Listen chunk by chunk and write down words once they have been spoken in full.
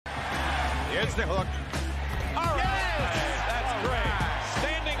Here's the hook. All right. Yes! That's great.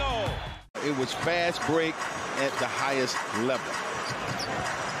 Standing O. It was fast break at the highest level.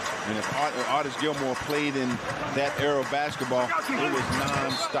 And if Artis Gilmore played in that era of basketball, it was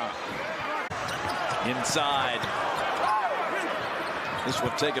non-stop. Inside. This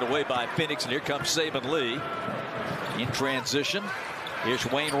one taken away by Phoenix, and here comes Saban Lee. In transition, here's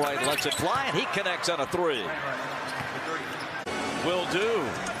Wainright, lets it fly, and he connects on a three. Will do.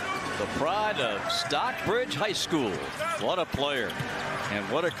 The pride of Stockbridge High School. What a player, and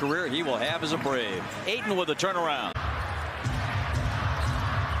what a career he will have as a Brave. Ayton with a turnaround.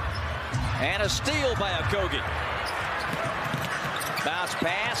 And a steal by Okogie. Bounce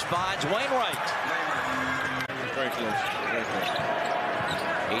pass finds Wainright. Very close. Very close.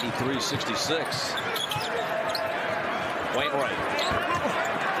 83-66. Wainright.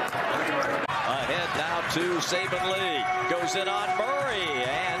 Ahead now to Saban Lee. Goes in on Murray,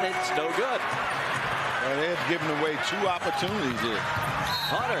 and it's no good. Well, they had given away 2 opportunities here.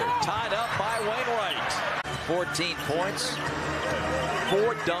 Hunter tied up by Wainright. 14 points,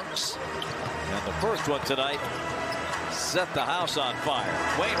 4 dunks, and the first one tonight set the house on fire.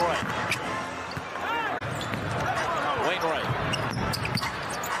 Wainright.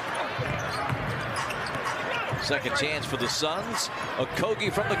 Second chance for the Suns.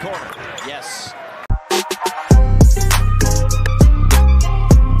 Okogie from the corner. Yes.